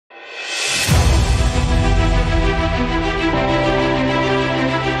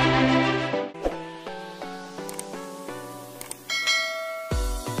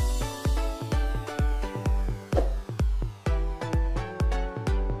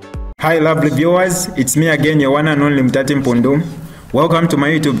Hi lovely viewers, it's me again, your one and only Mutati Mpundu. Welcome to my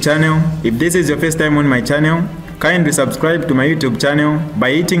YouTube channel. If this is your first time on my channel, kindly subscribe to my YouTube channel by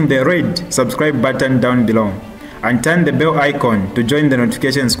hitting the red subscribe button down below and turn the bell icon to join the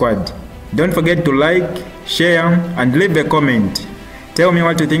notification squad. Don't forget to like, share and leave a comment. Tell me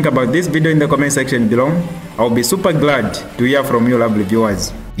what you think about this video in the comment section below. I'll be super glad to hear from you lovely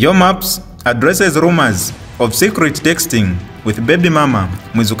viewers. Your maps addresses rumors of secret texting with baby mama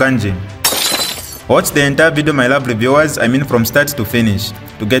Mwizukanji. Watch the entire video my lovely viewers, I mean from start to finish,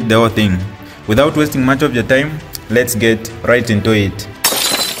 to get the whole thing. Without wasting much of your time, let's get right into it.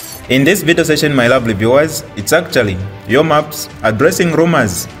 In this video session my lovely viewers, it's actually your maps addressing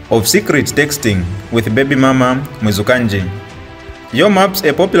rumors of secret texting with baby mama Mwizukanji. Your maps,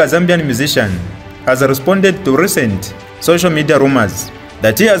 a popular Zambian musician, has responded to recent social media rumors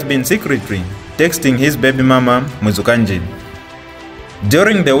that he has been secretly texting his baby mama Mwizukanji.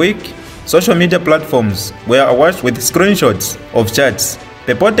 During the week, social media platforms were awash with screenshots of chats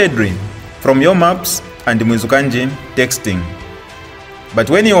purportedly from Your Maps and Mwizukanji texting. But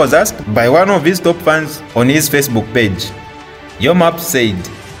when he was asked by one of his top fans on his Facebook page, Your Maps said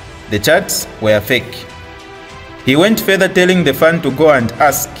the chats were fake. He went further, telling the fan to go and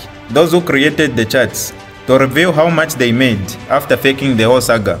ask those who created the chats to reveal how much they made after faking the whole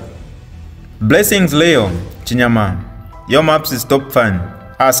saga. Blessings Leo Chinyama, Your Maps' top fan,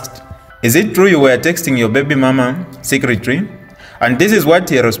 asked, "Is it true you were texting your baby mama secretly?" And this is what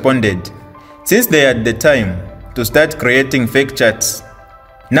he responded. Since they had the time to start creating fake chats,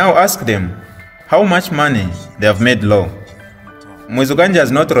 now ask them how much money they have made low. Mwizukanji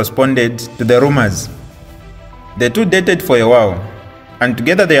has not responded to the rumors. The two dated for a while, and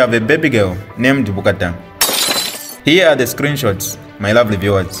together they have a baby girl named Bukata. Here are the screenshots, my lovely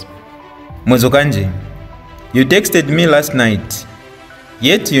viewers. Mwizukanji, you texted me last night,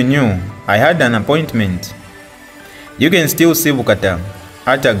 yet you knew I had an appointment. You can still see Bukata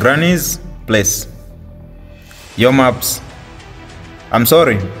at her granny's place. Your Maps, I'm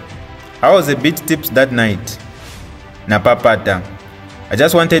sorry, I was a bit tipsy that night. Napapata, I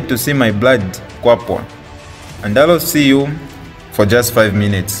just wanted to see my blood kwapwa, and I'll see you for just 5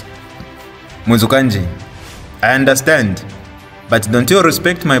 minutes. Mwizukanji, I understand, but don't you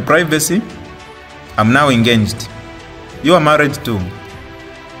respect my privacy? I'm now engaged. You are married too.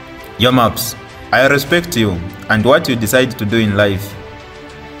 Your Maps, I respect you and what you decide to do in life.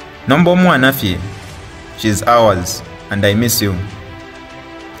 Nombomu Anafie, she's ours and I miss you.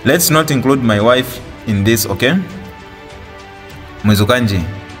 Let's not include my wife in this, okay? Mwizukanji,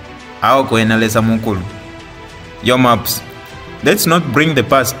 ao kuenaleza mukulu. Your Maps, let's not bring the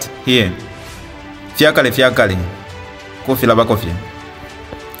past here. Fiakale, kofila bakofie.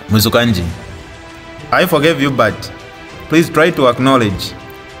 Mwizukanji, I forgive you, but please try to acknowledge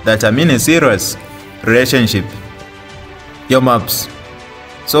that I'm in a serious relationship. Your Maps,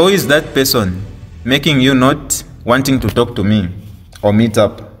 so who is that person making you not wanting to talk to me or meet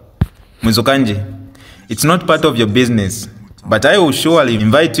up? Mwizukanji, it's not part of your business, but I will surely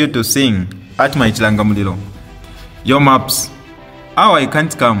invite you to sing at my Chilangamulilo. Your Maps, how I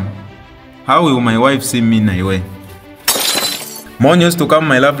can't come? How will my wife see me anyway? More news to come,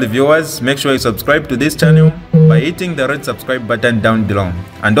 my lovely viewers. Make sure you subscribe to this channel by hitting the red subscribe button down below,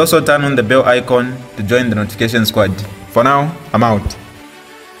 and also turn on the bell icon to join the notification squad. For now, I'm out.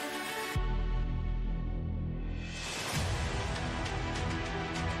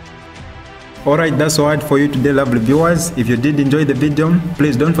 Alright, that's all for you today lovely viewers. If you did enjoy the video,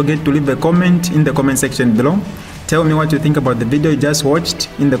 please don't forget to leave a comment in the comment section below. Tell me what you think about the video you just watched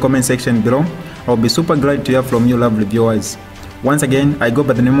in the comment section below. I'll be super glad to hear from you lovely viewers. Once again, I go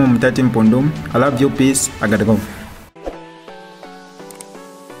by the name of Mutati Mpundu. I love you, peace, I gotta go.